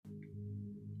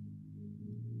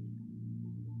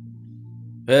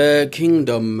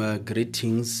Kingdom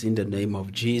greetings in the name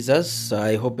of Jesus.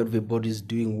 I hope everybody's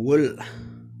doing well.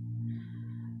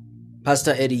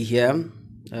 Pastor Eddie here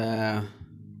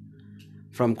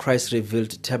from Christ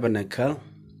Revealed Tabernacle.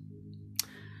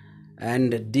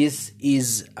 And this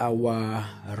is our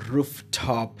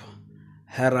rooftop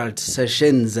Herald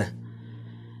sessions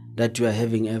that we are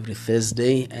having every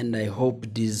Thursday. And I hope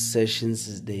these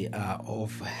sessions, they are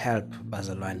of help,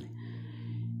 Bazalwane.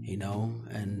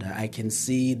 And I can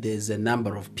see there's a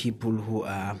number of people who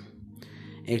are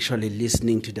actually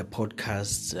listening to the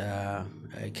podcasts.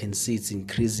 I can see it's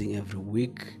increasing every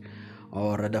week,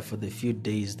 or rather for the few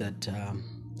days that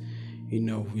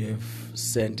we have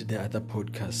sent the other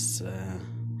podcasts.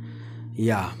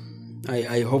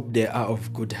 I hope they are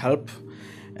of good help,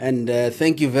 and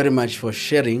thank you very much for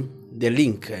sharing the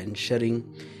link and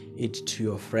sharing it to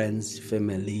your friends,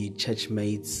 family, church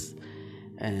mates,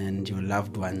 and your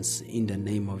loved ones in the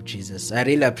name of Jesus. I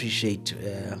really appreciate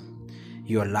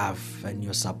your love and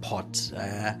your support.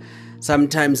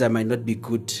 Sometimes I might not be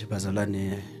good,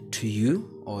 Bazalwane, to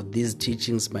you, or these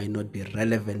teachings might not be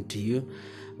relevant to you,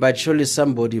 but surely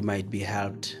somebody might be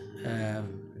helped.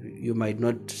 You might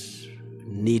not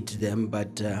need them,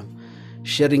 but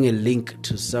sharing a link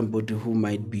to somebody who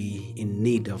might be in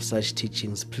need of such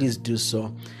teachings, please do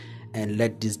so, and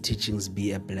let these teachings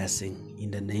be a blessing in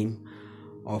the name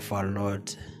of our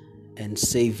Lord and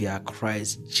Savior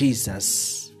Christ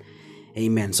Jesus.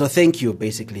 Amen. So thank you,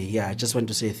 basically. I just want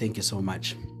to say thank you so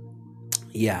much.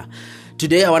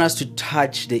 Today I want us to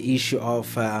touch the issue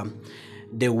of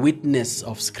the witness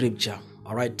of Scripture,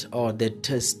 all right, or the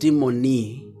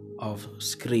testimony of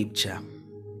Scripture.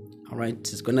 All right,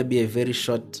 it's going to be a very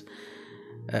short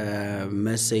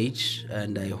message,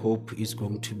 and I hope it's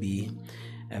going to be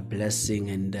a blessing.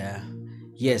 And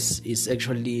yes, it's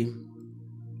actually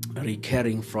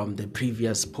recurring from the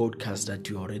previous podcast that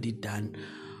you already done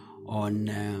on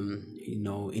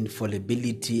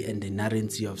infallibility and the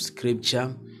inerrancy of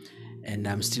Scripture, and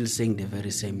I'm still saying the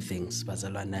very same things,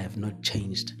 Bazalwane. I have not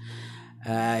changed.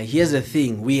 Here's the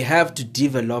thing: we have to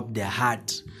develop the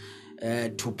heart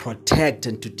to protect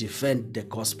and to defend the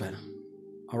gospel.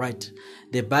 All right,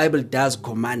 the Bible does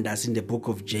command us in the book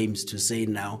of James to say,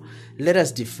 now let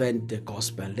us defend the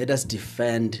gospel, let us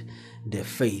defend the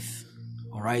faith.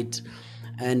 All right,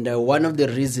 and one of the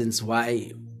reasons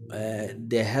why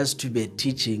there has to be a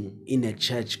teaching in a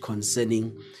church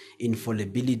concerning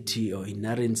infallibility or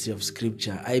inerrancy of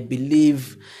Scripture, I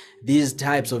believe these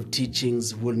types of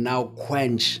teachings will now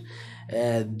quench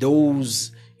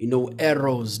those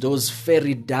arrows, those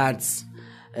fairy darts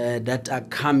that are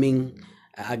coming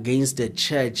against the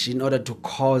church in order to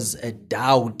cause a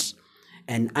doubt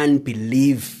and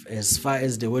unbelief as far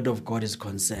as the word of God is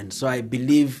concerned. So I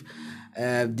believe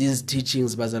these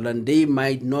teachings, Bazalwane, they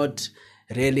might not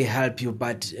really help you,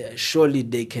 but surely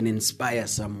they can inspire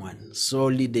someone.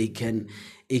 Surely they can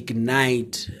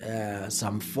ignite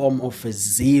some form of a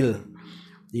zeal,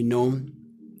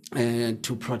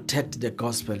 to protect the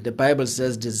gospel. The Bible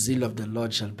says the zeal of the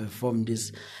Lord shall perform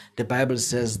this. The Bible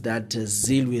says that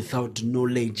zeal without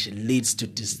knowledge leads to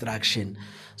destruction.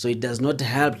 So it does not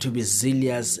help to be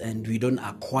zealous and we don't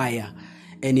acquire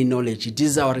any knowledge. It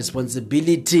is our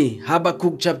responsibility.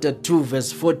 Habakkuk chapter 2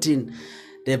 verse 14,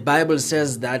 the Bible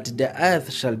says that the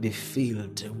earth shall be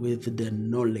filled with the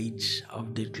knowledge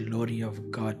of the glory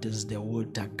of God as the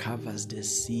water covers the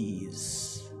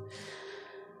seas.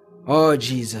 Oh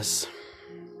Jesus,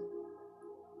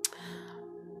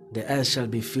 the earth shall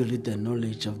be filled with the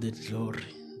knowledge of the glory.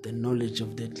 The knowledge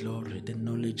of the glory, the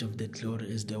knowledge of the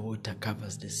glory as the water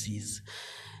covers the seas.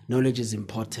 Knowledge is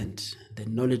important. The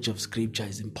knowledge of Scripture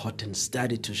is important.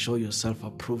 Study to show yourself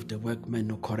approved, the workman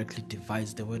who correctly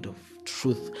divides the word of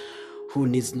truth, who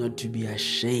needs not to be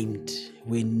ashamed.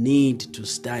 We need to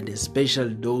study,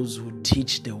 especially those who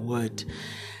teach the word.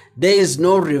 There is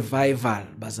no revival,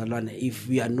 Bazalwane, if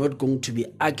we are not going to be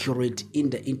accurate in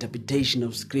the interpretation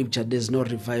of Scripture. There's no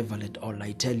revival at all,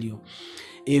 I tell you.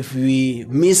 If we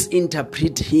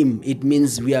misinterpret him, it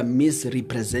means we are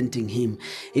misrepresenting him.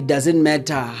 It doesn't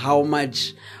matter how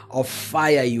much of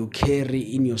fire you carry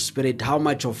in your spirit, how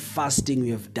much of fasting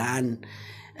you have done,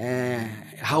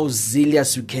 how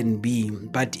zealous you can be.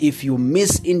 But if you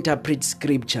misinterpret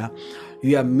Scripture,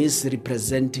 you are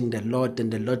misrepresenting the Lord,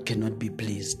 and the Lord cannot be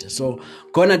pleased. So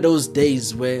gone are those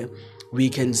days where we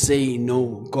can say,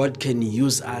 no, God can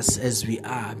use us as we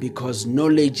are, because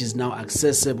knowledge is now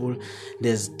accessible.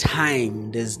 There's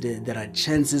time, there are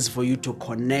chances for you to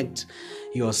connect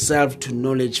yourself to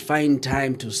knowledge. Find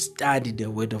time to study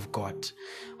the word of God.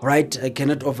 All right, I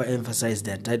cannot overemphasize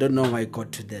that. I don't know how I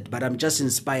got to that, but I'm just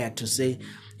inspired to say,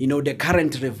 the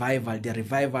current revival, the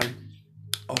revival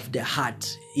of the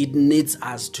heart, it needs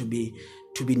us to be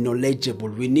knowledgeable.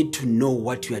 We need to know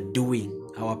what we are doing.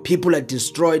 Our people are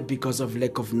destroyed because of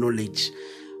lack of knowledge.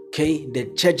 Okay, the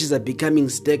churches are becoming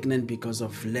stagnant because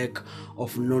of lack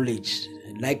of knowledge.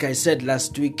 Like I said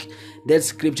last week, that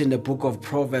scripture in the book of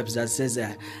Proverbs that says,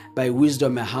 by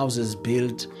wisdom a house is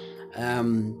built,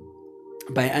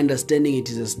 by understanding it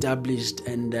is established,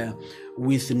 and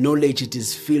with knowledge it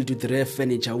is filled with rare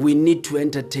furniture. We need to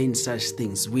entertain such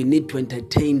things. We need to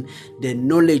entertain the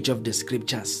knowledge of the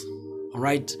scriptures. All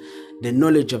right, the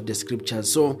knowledge of the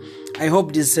scriptures. So I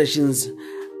hope these sessions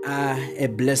are a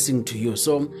blessing to you.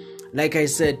 So like I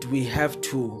said, we have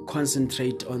to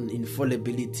concentrate on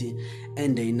infallibility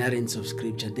and the inerrancy of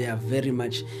scripture. They are very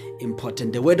much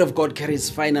important. The word of God carries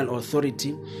final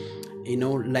authority.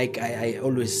 Like I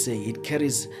always say, it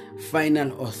carries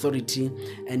final authority,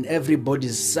 and everybody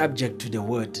is subject to the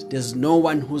word. There's no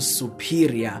one who's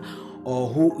superior or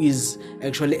who is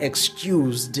actually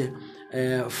excused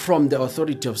from the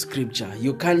authority of scripture.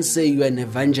 You can't say you're an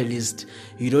evangelist,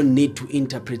 you don't need to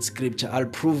interpret scripture. I'll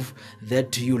prove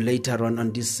that to you later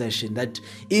on this session, that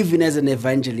even as an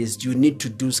evangelist, you need to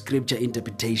do scripture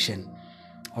interpretation.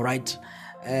 All right.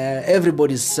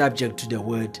 Everybody is subject to the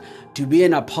word. To be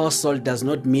an apostle does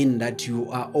not mean that you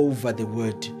are over the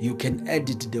word. You can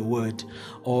edit the word,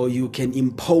 or you can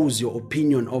impose your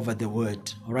opinion over the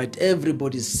word. All right,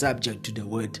 everybody is subject to the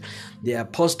word. The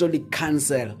apostolic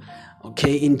council,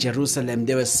 in Jerusalem,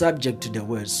 they were subject to the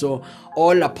word. So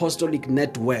all apostolic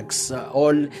networks,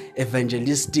 all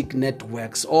evangelistic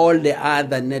networks, all the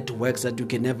other networks that you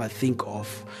can ever think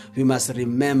of, we must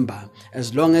remember,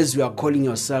 as long as you are calling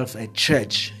yourself a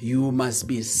church, you must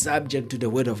be subject to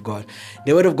the word of God.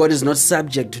 The word of God is not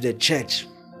subject to the church.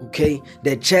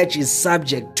 The church is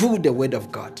subject to the word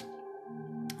of God.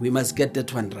 We must get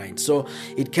that one right. So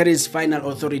it carries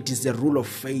final authority. It's the rule of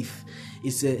faith.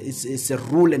 It's a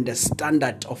rule and a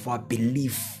standard of our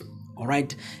belief. All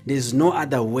right. There's no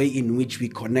other way in which we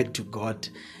connect to God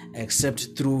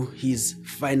except through his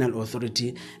final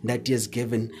authority that he has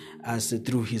given us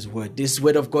through his word. This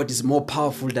word of God is more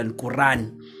powerful than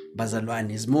Quran.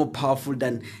 Bazalwane is more powerful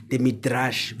than the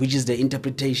Midrash, which is the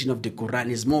interpretation of the Quran.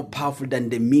 Is more powerful than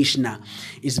the Mishnah.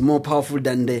 Is more powerful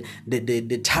than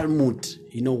the Talmud.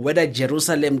 Whether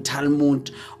Jerusalem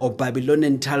Talmud or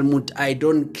Babylonian Talmud, I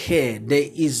don't care. There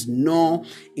is no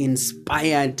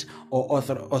inspired or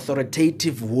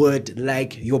authoritative word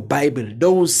like your Bible.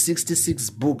 Those 66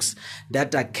 books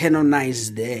that are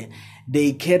canonized there,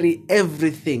 they carry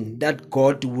everything that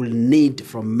God will need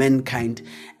from mankind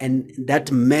and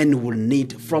that man will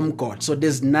need from God. So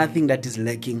there's nothing that is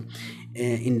lacking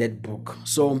in that book.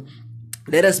 So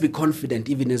let us be confident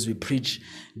even as we preach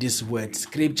this word.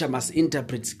 Scripture must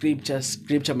interpret scripture.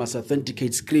 Scripture must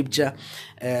authenticate scripture.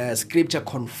 Scripture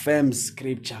confirms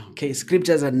scripture.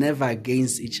 Scriptures are never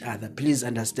against each other. Please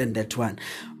understand that one.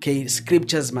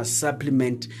 Scriptures must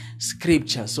supplement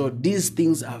scripture. So these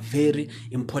things are very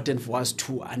important for us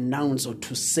to announce or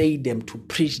to say them, to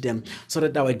preach them, so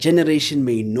that our generation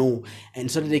may know and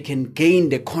so that they can gain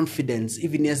the confidence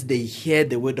even as they hear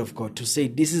the word of God, to say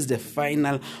this is the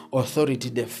final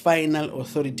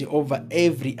authority over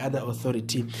every other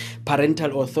authority,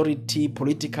 parental authority,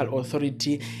 political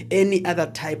authority, any other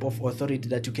type of authority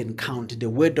that you can count. The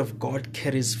word of God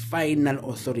carries final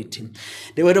authority.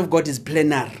 The word of God is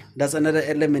plenary. That's another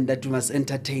element that we must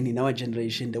entertain in our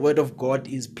generation. The word of God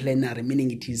is plenary,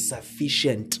 meaning it is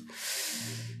sufficient.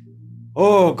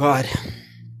 Oh God,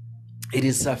 it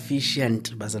is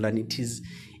sufficient, Bazalan. It is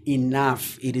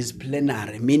enough. It is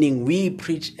plenary, meaning we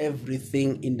preach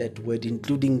everything in that word,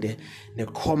 including the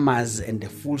commas and the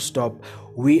full stop.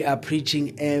 We are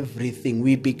preaching everything.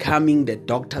 We're becoming the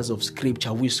doctors of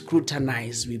scripture. We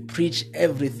scrutinize, we preach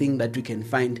everything that we can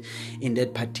find in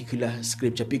that particular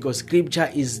scripture, because scripture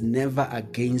is never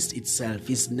against itself.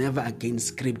 It's never against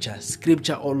scripture.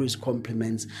 Scripture always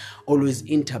complements, always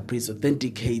interprets,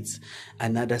 authenticates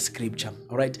another scripture.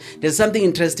 All right. There's something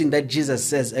interesting that Jesus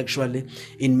says actually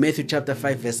in Matthew chapter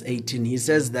 5 verse 18. He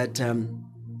says that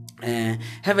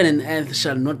heaven and earth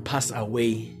shall not pass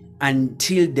away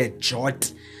until the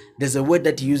jot. There's a word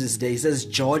that he uses there. He says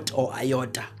jot or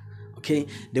iota.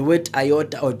 The word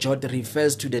iota or jot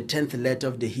refers to the 10th letter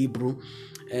of the Hebrew,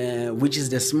 which is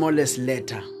the smallest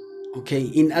letter.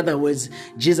 In other words,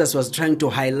 Jesus was trying to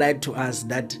highlight to us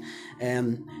that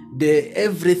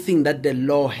everything that the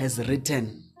law has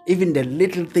written, Even the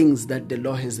little things that the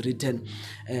law has written,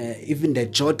 even the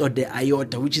jot or the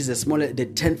iota, which is the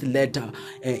 10th letter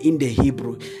in the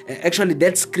Hebrew. Actually,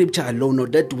 that scripture alone, or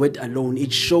that word alone,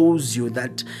 it shows you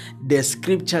that the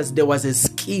scriptures, there was a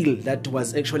skill that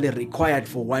was actually required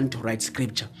for one to write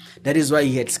scripture. That is why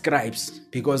he had scribes,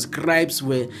 because scribes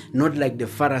were not like the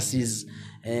Pharisees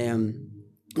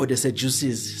or the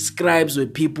Sadducees. Scribes were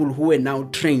people who were now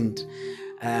trained,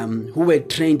 who were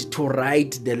trained to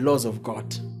write the laws of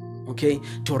God. Okay,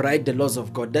 to write the laws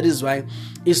of God. That is why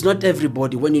it's not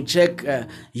everybody. When you check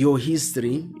your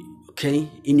history, okay,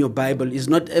 in your Bible, it's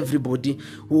not everybody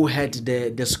who had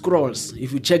the scrolls.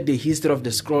 If you check the history of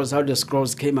the scrolls, how the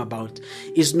scrolls came about,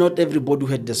 it's not everybody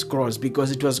who had the scrolls, because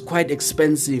it was quite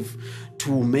expensive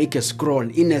to make a scroll,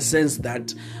 in a sense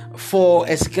that for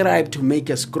a scribe to make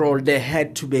a scroll, there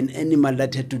had to be an animal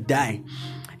that had to die.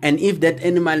 And if that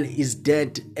animal is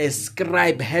dead, a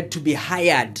scribe had to be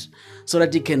hired so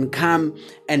that he can come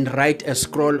and write a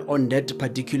scroll on that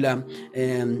particular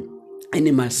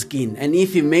animal skin. And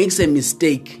if he makes a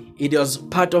mistake, it was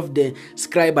part of the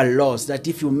scribal laws that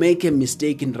if you make a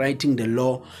mistake in writing the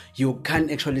law, you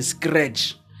can't actually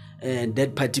scratch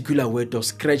that particular word or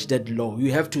scratch that law.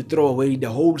 You have to throw away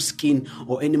the whole skin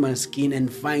or animal skin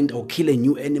and find or kill a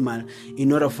new animal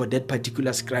in order for that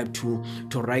particular scribe to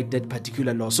write that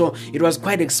particular law. So it was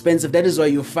quite expensive. That is why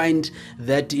you find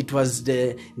that it was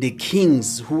the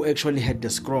kings who actually had the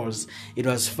scrolls. It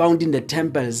was found in the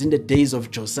temples in the days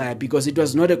of Josiah, because it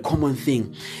was not a common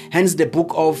thing. Hence the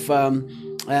book of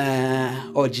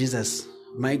oh Jesus,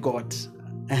 my God,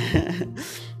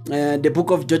 the book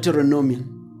of Deuteronomy.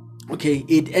 Okay,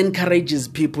 it encourages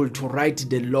people to write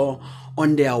the law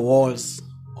on their walls,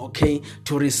 okay,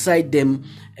 to recite them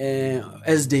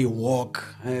as they walk,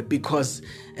 because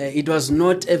it was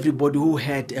not everybody who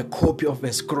had a copy of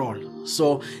a scroll.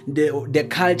 So the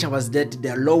culture was that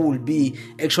the law will be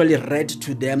actually read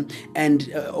to them,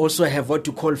 and also have what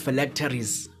you call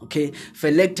phylacteries. Okay,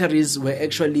 phylacteries were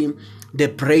actually the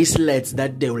bracelets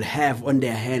that they will have on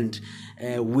their hand,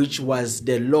 which was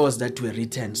the laws that were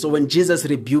written. So when Jesus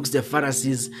rebukes the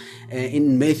Pharisees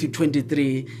in Matthew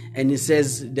 23, and he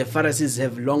says the Pharisees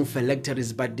have long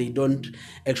phylacteries, but they don't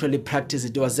actually practice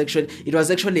it. It was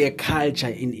actually a culture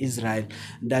in Israel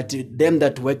that them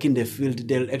that work in the field,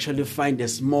 they'll actually find a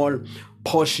small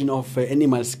portion of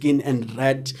animal skin and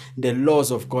write the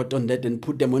laws of God on that and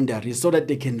put them on their wrist so that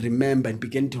they can remember and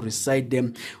begin to recite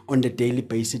them on the daily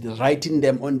basis, writing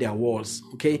them on their walls.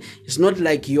 Okay, it's not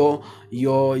like your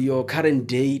current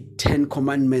day 10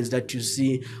 commandments that you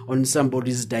see on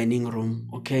somebody's dining room.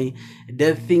 Okay,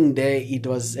 that thing there, it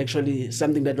was actually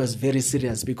something that was very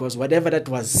serious, because whatever that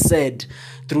was said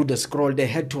through the scroll, they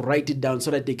had to write it down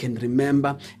so that they can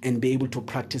remember and be able to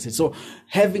practice it. So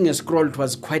having a scroll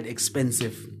was quite expensive,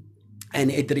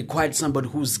 and it required somebody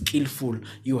who's skillful.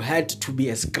 You had to be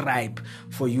a scribe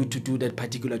for you to do that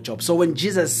particular job. So when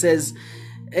Jesus says,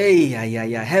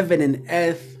 heaven and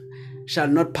earth shall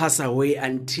not pass away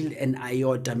until an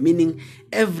iota, meaning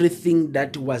everything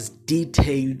that was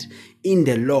detailed in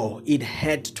the law, it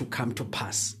had to come to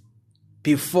pass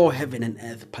before heaven and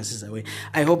earth passes away.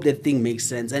 I hope that thing makes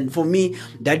sense. And for me,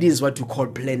 that is what we call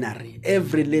plenary.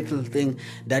 Every little thing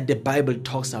that the Bible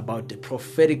talks about, the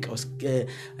prophetic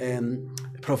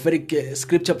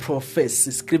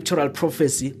scriptural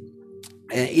prophecy,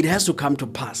 it has to come to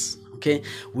pass. Okay,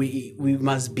 we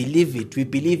must believe it. We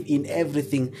believe in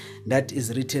everything that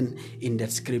is written in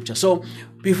that scripture. So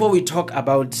before we talk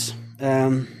about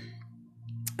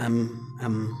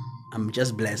I'm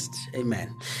just blessed.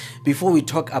 Amen. Before we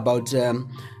talk about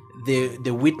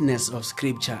the witness of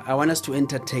Scripture, I want us to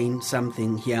entertain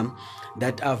something here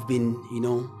that I've been,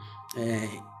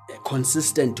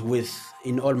 consistent with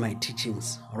in all my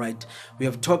teachings. All right, we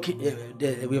have talked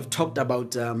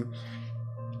about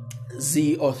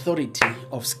the authority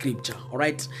of Scripture. All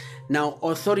right, now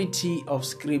authority of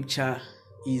Scripture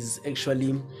is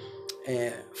actually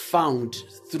found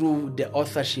through the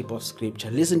authorship of Scripture.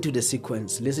 Listen to the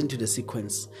sequence.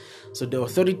 So the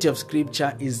authority of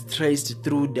Scripture is traced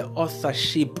through the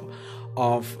authorship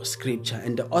of Scripture,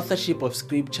 and the authorship of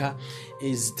Scripture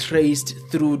is traced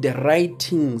through the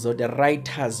writings or the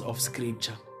writers of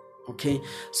Scripture. Okay,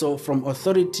 so from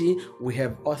authority we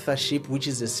have authorship, which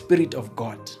is the Spirit of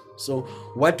God. So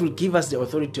what will give us the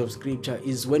authority of Scripture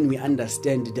is when we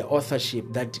understand the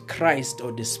authorship, that Christ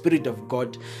or the Spirit of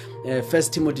God, 1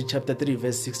 Timothy chapter 3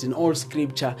 verse 16, all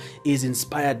Scripture is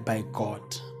inspired by God.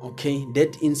 Okay,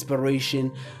 that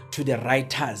inspiration to the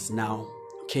writers now,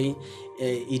 okay,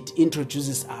 it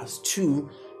introduces us to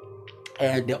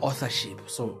the authorship.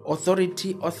 So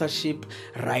authority, authorship,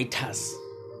 writers.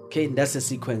 Okay, that's a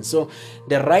sequence. So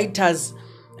the writers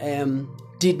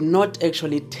did not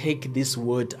actually take this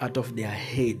word out of their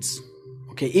heads.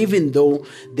 Okay, even though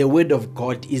the word of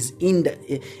God is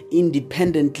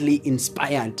independently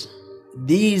inspired,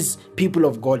 these people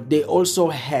of God, they also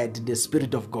had the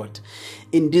Spirit of God.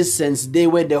 In this sense, they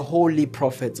were the holy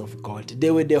prophets of God.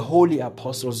 They were the holy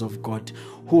apostles of God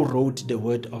who wrote the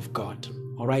word of God.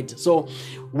 All right. So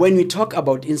when we talk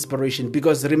about inspiration,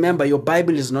 because remember, your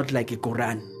Bible is not like a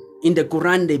Quran. In the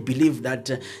Quran, they believe that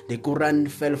the Quran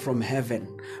fell from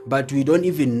heaven, but we don't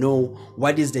even know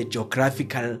what is the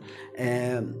geographical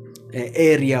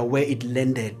area where it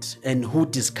landed and who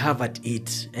discovered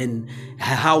it and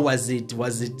how was it?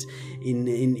 Was it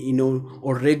in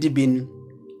already been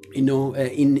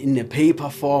in a paper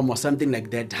form or something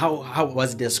like that? How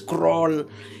was the scroll?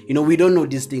 We don't know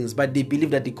these things, but they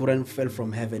believe that the Quran fell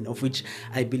from heaven, of which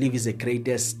I believe is the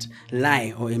greatest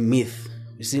lie or a myth.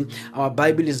 You see, our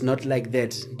Bible is not like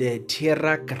that. The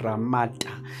Terra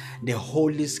Grammata, the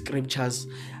Holy Scriptures,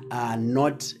 are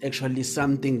not actually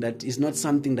something that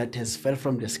has fell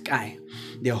from the sky.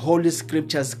 The Holy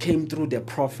Scriptures came through the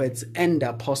prophets and the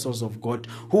apostles of God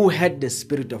who had the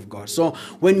Spirit of God. So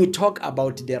when we talk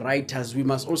about the writers, we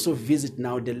must also visit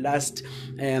now the last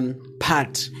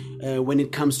part. When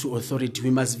it comes to authority,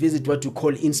 we must visit what we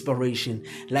call inspiration.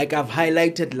 Like I've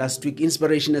highlighted last week,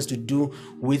 inspiration has to do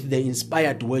with the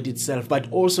inspired word itself,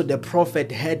 but also the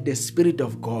prophet had the Spirit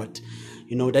of God.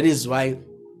 That is why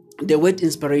the word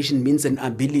inspiration means an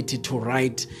ability to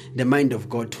write the mind of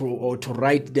God, or to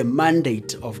write the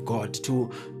mandate of God,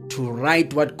 to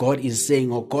write what God is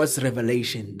saying or God's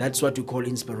revelation. That's what we call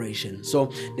inspiration.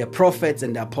 So the prophets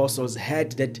and the apostles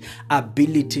had that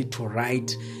ability to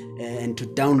write and to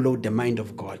download the mind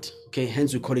of God. Okay,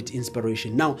 hence we call it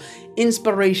inspiration. Now,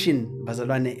 inspiration,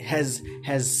 Bazalwane, has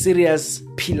serious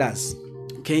pillars.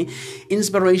 Okay,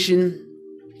 inspiration,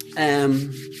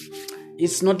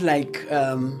 it's not like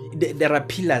there are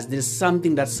pillars. There's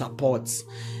something that supports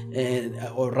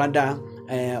or rather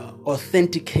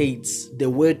authenticates the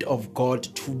word of God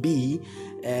to be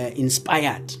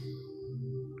inspired.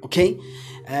 Okay,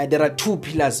 there are two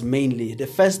pillars mainly. The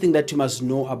first thing that you must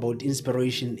know about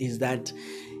inspiration is that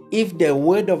if the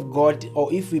word of God,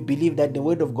 or if we believe that the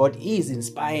word of God is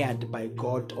inspired by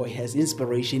God or has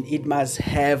inspiration, it must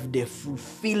have the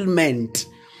fulfillment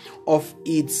of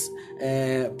its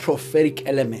prophetic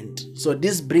element. So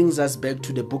this brings us back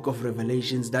to the book of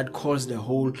Revelations that calls the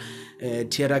whole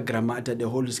Terra Grammata, the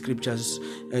Holy Scriptures,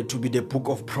 to be the book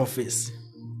of prophecy.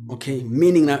 Okay,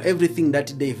 meaning now everything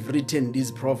that they've written, these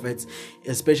prophets,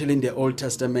 especially in the Old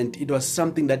Testament, it was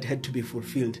something that had to be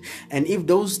fulfilled. And if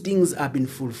those things have been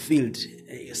fulfilled,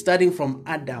 starting from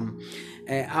Adam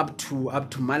up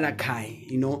to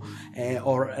Malachi,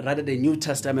 or rather the New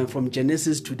Testament, from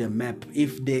Genesis to the map,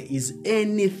 if there is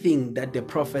anything that the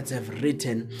prophets have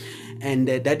written and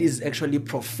that is actually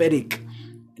prophetic,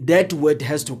 that word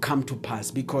has to come to pass,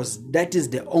 because that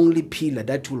is the only pillar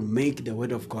that will make the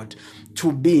word of God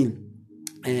to be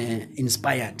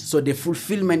inspired. So the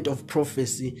fulfillment of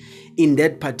prophecy in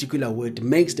that particular word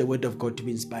makes the word of God to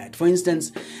be inspired. For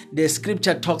instance, the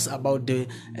scripture talks about the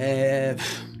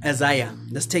Isaiah.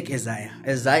 Let's take Isaiah.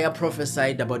 Isaiah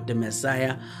prophesied about the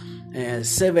Messiah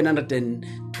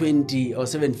 720 or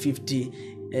 750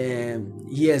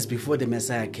 years before the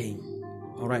Messiah came.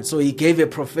 All right, so he gave a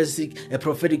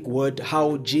prophetic word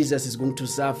how Jesus is going to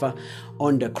suffer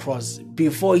on the cross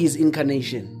before his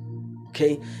incarnation.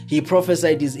 Okay, he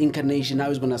prophesied his incarnation, how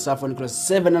he's going to suffer on the cross.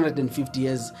 750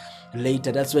 years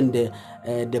later, that's when the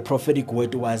prophetic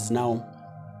word was now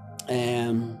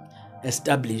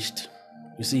established.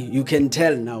 You see, you can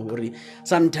tell now.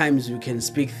 Sometimes you can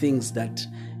speak things that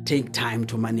take time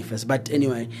to manifest, but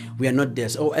anyway, we are not there.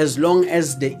 So as long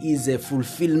as there is a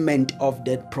fulfillment of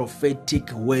that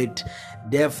prophetic word,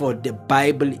 therefore the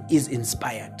Bible is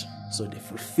inspired. So the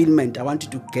fulfillment, I want you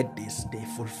to get this, the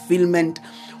fulfillment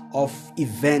of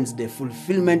events, the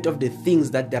fulfillment of the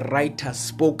things that the writer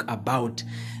spoke about,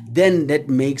 then that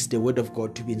makes the word of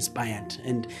God to be inspired.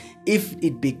 And if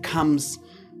it becomes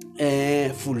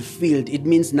fulfilled, it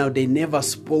means now they never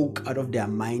spoke out of their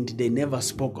mind, they never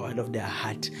spoke out of their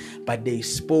heart, but they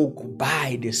spoke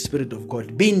by the Spirit of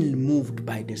God, being moved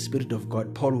by the Spirit of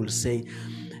God, Paul will say,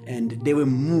 and they were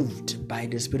moved by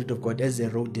the Spirit of God as they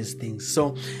wrote these things.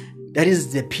 So that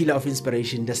is the pillar of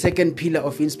inspiration. The second pillar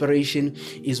of inspiration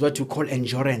is what we call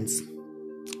endurance.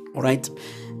 All right,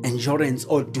 endurance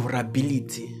or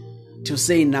durability. To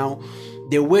say now,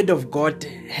 The word of God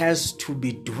has to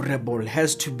be durable,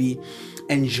 has to be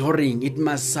enduring. It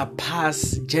must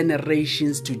surpass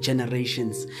generations to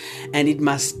generations, and it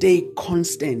must stay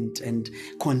constant and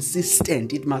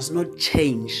consistent. It must not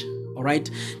change. All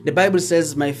right. The Bible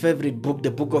says, my favorite book,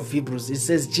 the book of Hebrews, it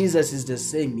says Jesus is the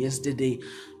same yesterday,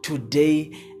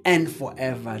 today, and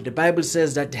forever. The Bible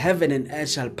says that heaven and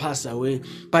earth shall pass away,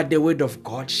 but the word of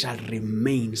God shall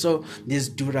remain. So there's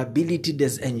durability,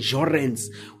 there's endurance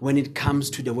when it comes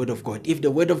to the word of God. If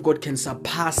the word of God can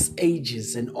surpass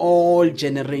ages and all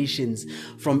generations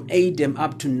from Adam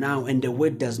up to now, and the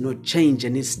word does not change,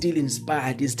 and it's still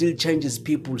inspired, it still changes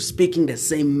people speaking the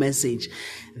same message,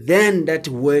 then that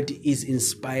word is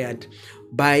inspired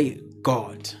by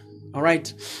God. All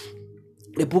right.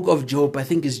 The book of Job, I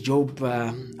think it's Job,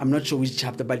 I'm not sure which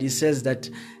chapter, but it says that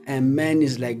a man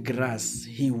is like grass.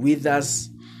 He withers,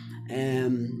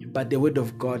 but the word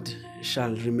of God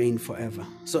shall remain forever.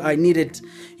 So I needed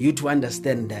you to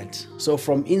understand that. So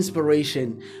from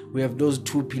inspiration, we have those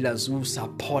two pillars who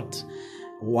support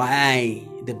why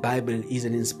the Bible is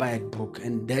an inspired book,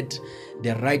 and that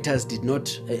the writers did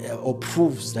not, or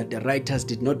proves that the writers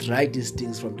did not write these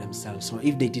things from themselves. So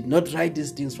if they did not write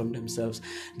these things from themselves,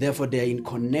 therefore they are in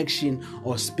connection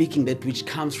or speaking that which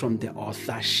comes from the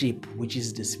authorship, which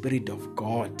is the Spirit of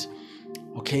God.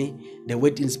 Okay, the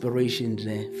word inspiration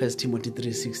there, 1 Timothy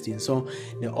 3:16. So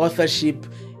the authorship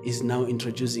is now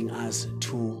introducing us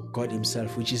to God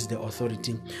himself, which is the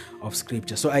authority of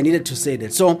Scripture. So I needed to say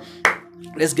that. So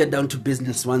let's get down to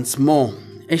business once more.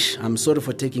 I'm sorry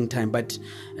for taking time, but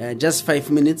just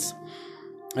 5 minutes.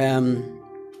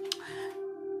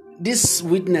 This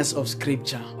witness of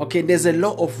Scripture. Okay, there's a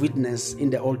law of witness in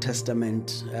the Old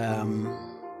Testament.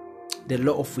 The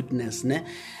law of witness.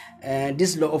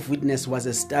 This law of witness was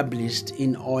established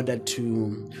in order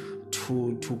to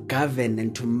govern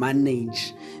and to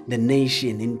manage the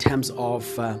nation in terms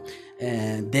of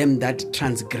them that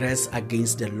transgress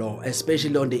against the law,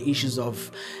 especially on the issues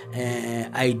of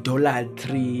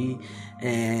idolatry,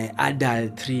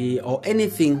 adultery, or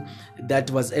anything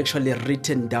that was actually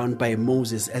written down by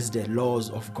Moses as the laws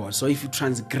of God. So if you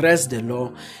transgress the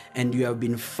law and you have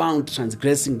been found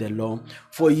transgressing the law,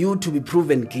 for you to be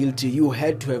proven guilty, you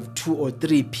had to have 2 or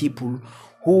 3 people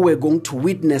who were going to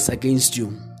witness against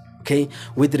you. Okay,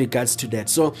 with regards to that.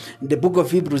 So the book of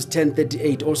Hebrews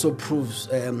 10:38 also proves,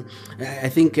 I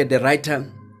think the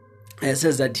writer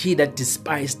says that he that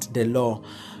despised the law,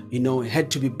 had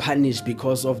to be punished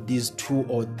because of these 2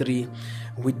 or 3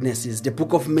 witnesses. The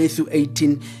book of Matthew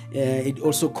 18, it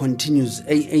also continues,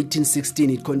 18:16,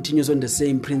 it continues on the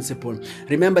same principle.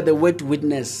 Remember, the word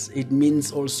witness, it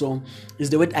means also,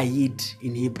 is the word ayid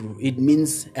in Hebrew. It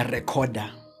means a recorder.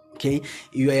 Okay,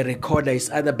 you are a recorder,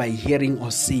 is either by hearing or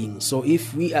seeing. So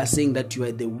if we are saying that you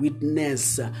are the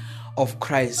witness of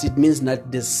Christ, it means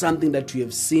that there's something that you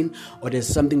have seen or there's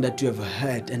something that you have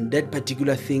heard, and that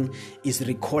particular thing is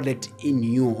recorded in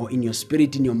you, or in your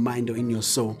spirit, in your mind, or in your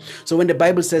soul. So when the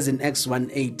Bible says in Acts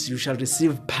 1:8, you shall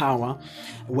receive power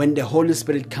when the Holy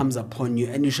Spirit comes upon you,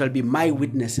 and you shall be my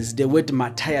witnesses, the word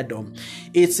martyrdom,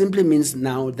 it simply means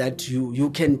now that you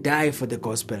can die for the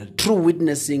gospel. True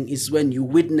witnessing is when you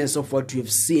witness of what you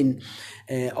have seen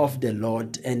of the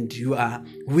Lord, and you are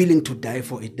willing to die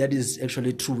for it. That is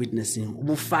actually true witnessing.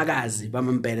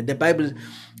 The Bible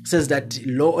says that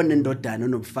lo onendodana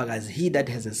onobufakazi, he that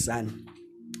has a son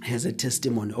has a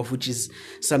testimony, of which is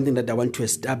something that I want to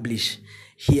establish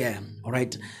here. All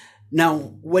right.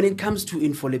 Now, when it comes to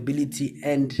infallibility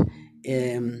and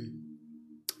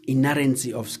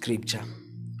inerrancy of Scripture,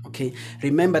 okay,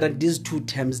 remember that these 2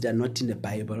 terms, they are not in the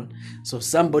Bible. So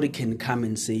somebody can come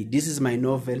and say, this is my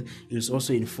novel, it is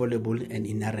also infallible and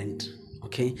inerrant.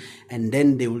 Okay, and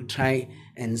then they will try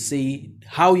and say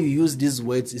how you use these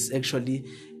words is actually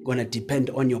going to depend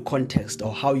on your context,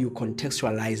 or how you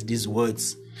contextualize these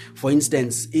words. For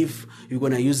instance, if you're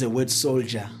going to use the word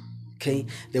soldier, okay,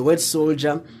 the word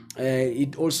soldier,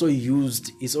 it's also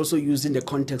used in the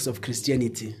context of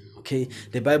Christianity. Okay,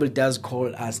 the Bible does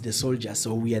call us the soldiers,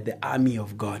 so we are the army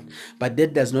of God, but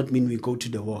that does not mean we go to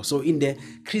the war. So in the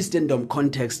Christendom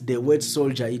context, the word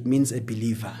soldier, it means a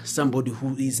believer, somebody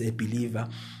who is a believer,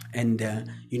 and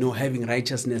having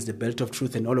righteousness, the belt of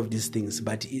truth, and all of these things.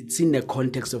 But it's in the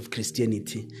context of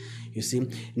Christianity, you see,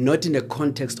 not in the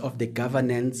context of the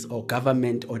governance or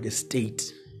government or the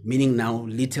state. Meaning now,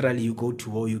 literally, you go to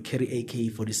war, you carry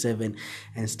AK-47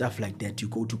 and stuff like that. You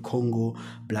go to Congo,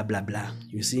 blah, blah, blah.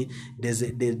 You see,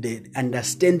 the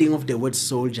understanding of the word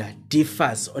soldier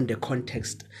differs on the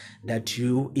context that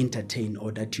you entertain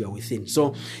or that you are within.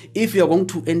 So if you are going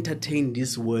to entertain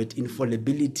this word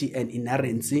infallibility and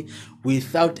inerrancy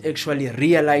without actually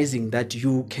realizing that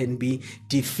you can be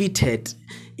defeated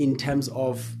in terms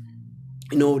of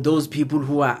those people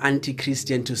who are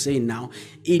anti-Christian to say now,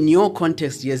 in your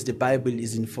context, yes, the Bible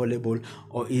is infallible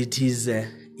or it is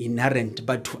inerrant,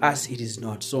 but to us it is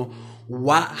not. So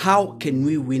how can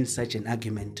we win such an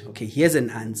argument? Okay, here's an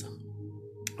answer.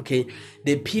 Okay,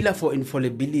 the pillar for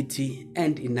infallibility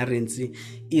and inerrancy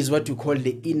is what we call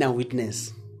the inner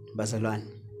witness, Bazalwane.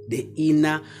 The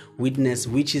inner witness,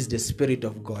 which is the Spirit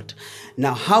of God.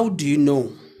 Now, how do you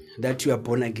know that you are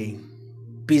born again?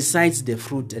 Besides the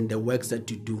fruit and the works that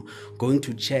you do, going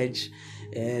to church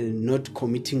and not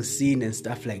committing sin and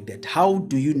stuff like that, how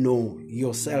do you know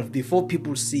yourself before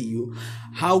people see you?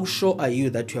 How sure are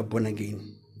you that you are born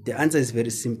again? The answer is very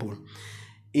simple.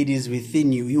 It is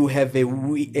within you. You have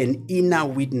an inner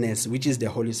witness, which is the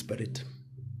Holy Spirit.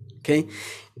 Okay?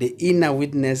 The inner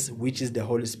witness, which is the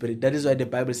Holy Spirit. That is why the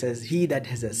Bible says, he that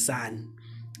has a son,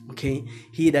 okay,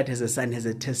 he that has a son has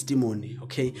a testimony.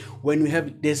 Okay, when we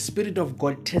have the Spirit of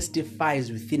God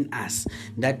testifies within us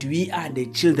that we are the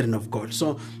children of God.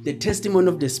 So the testimony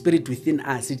of the Spirit within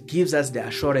us, it gives us the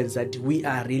assurance that we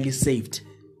are really saved.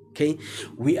 Okay,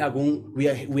 we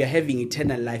are having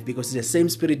eternal life because it's the same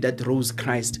Spirit that rose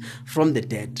Christ from the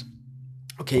dead.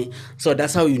 Okay, so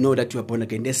that's how you know that you are born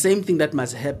again. The same thing that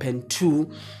must happen to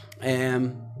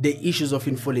the issues of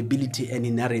infallibility and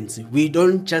inerrancy. We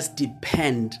don't just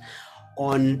depend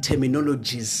on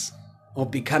terminologies or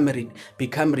become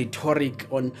rhetoric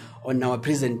on our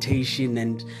presentation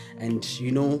and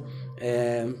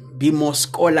be more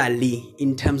scholarly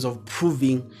in terms of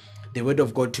proving the word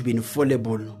of God to be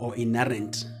infallible or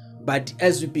inerrant. But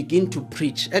as we begin to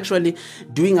preach, actually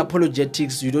doing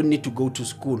apologetics, you don't need to go to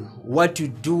school. What you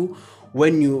do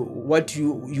when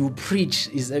you preach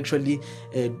is actually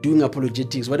doing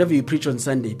apologetics, whatever you preach on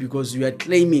Sunday, because you are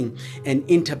claiming and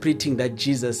interpreting that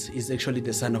Jesus is actually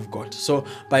the Son of God. So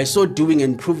by so doing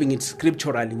and proving it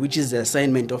scripturally, which is the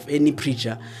assignment of any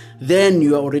preacher, then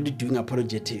you are already doing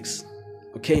apologetics.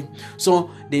 Okay, so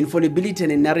the infallibility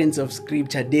and inerrancy of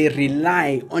Scripture, they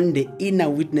rely on the inner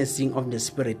witnessing of the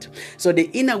Spirit. So the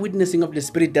inner witnessing of the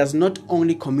Spirit does not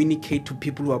only communicate to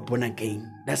people who are born again.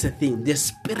 That's the thing. The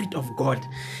Spirit of God,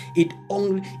 it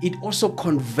also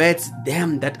converts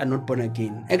them that are not born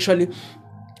again. Actually,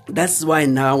 that's why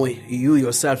now you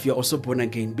yourself, you're also born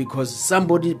again, because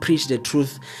somebody preached the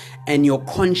truth and your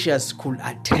conscience could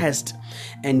attest,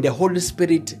 and the Holy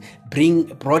Spirit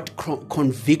brought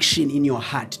conviction in your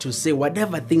heart to say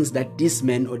whatever things that this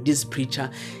man or this preacher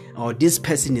or this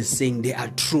person is saying, they are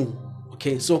true.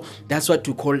 Okay, so that's what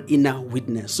we call inner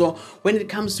witness. So when it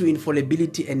comes to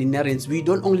infallibility and inerrancy, we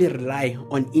don't only rely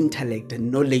on intellect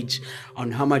and knowledge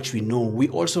on how much we know. We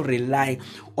also rely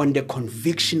on the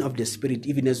conviction of the Spirit,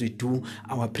 even as we do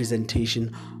our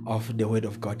presentation of the Word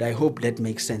of God. I hope that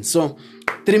makes sense. So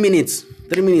 3 minutes.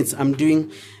 I'm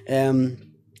doing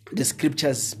the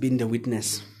scriptures being the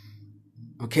witness.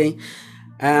 Okay.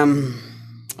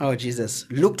 Oh Jesus.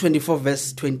 Luke 24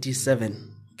 verse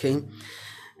 27. Okay.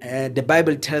 The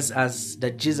Bible tells us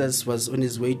that Jesus was on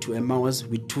his way to Emmaus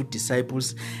with 2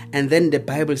 disciples. And then the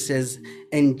Bible says,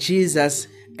 and Jesus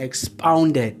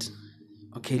expounded.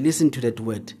 Okay, listen to that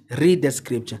word. Read the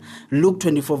scripture. Luke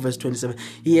 24 verse 27.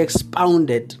 He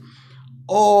expounded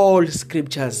all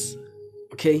scriptures.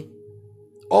 Okay,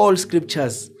 all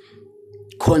scriptures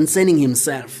concerning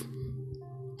himself.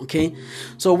 Okay,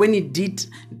 so when he did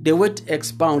the word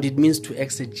expound, it means to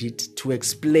exegete, to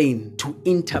explain, to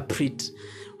interpret,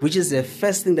 which is the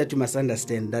first thing that you must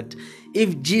understand, that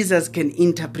if Jesus can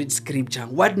interpret scripture,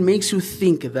 what makes you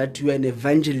think that you are an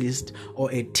evangelist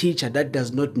or a teacher that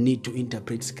does not need to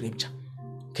interpret scripture?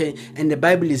 Okay, and the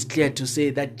Bible is clear to say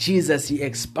that Jesus, he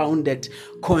expounded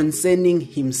concerning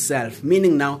himself,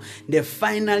 meaning now the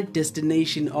final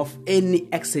destination of any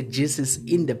exegesis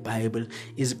in the Bible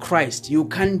is Christ. You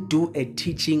can't do a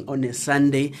teaching on a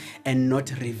Sunday and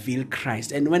not reveal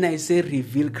Christ. And when I say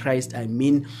reveal Christ, I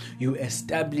mean you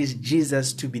establish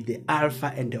Jesus to be the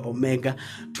Alpha and the Omega,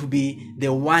 to be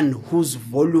the one whose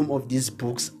volume of these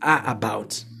books are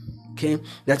about. Okay,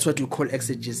 that's what we call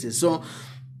exegesis. So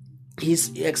he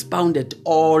expounded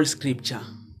all scripture.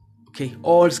 Okay,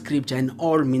 all scripture, and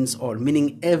all means all,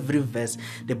 meaning every verse,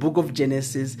 the book of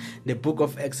Genesis, the book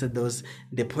of Exodus,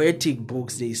 the poetic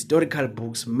books, the historical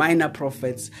books, minor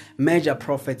prophets, major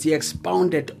prophets. He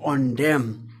expounded on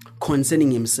them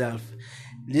concerning himself.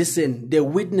 Listen, the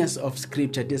witness of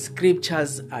scripture, the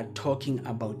scriptures are talking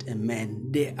about a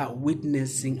man. They are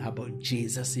witnessing about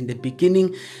Jesus. In the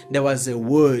beginning, there was a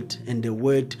word, and the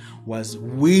word was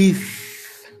with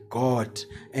God,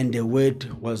 and the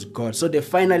word was God. So the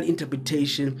final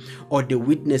interpretation or the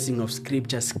witnessing of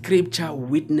scripture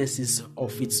witnesses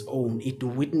of its own. It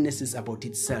witnesses about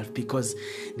itself, because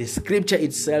the scripture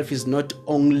itself is not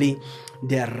only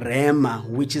the rhema,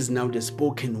 which is now the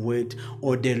spoken word,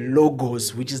 or the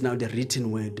logos, which is now the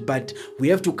written word, but we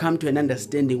have to come to an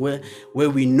understanding where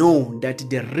we know that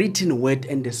the written word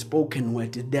and the spoken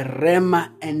word, the rhema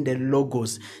and the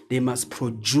logos, they must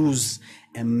produce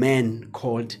a man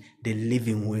called the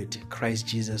living word, Christ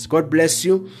Jesus. God bless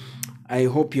you. I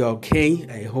hope you're okay.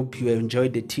 I hope you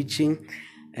enjoyed the teaching,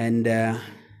 and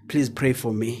please pray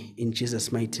for me in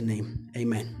Jesus' mighty name.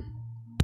 Amen.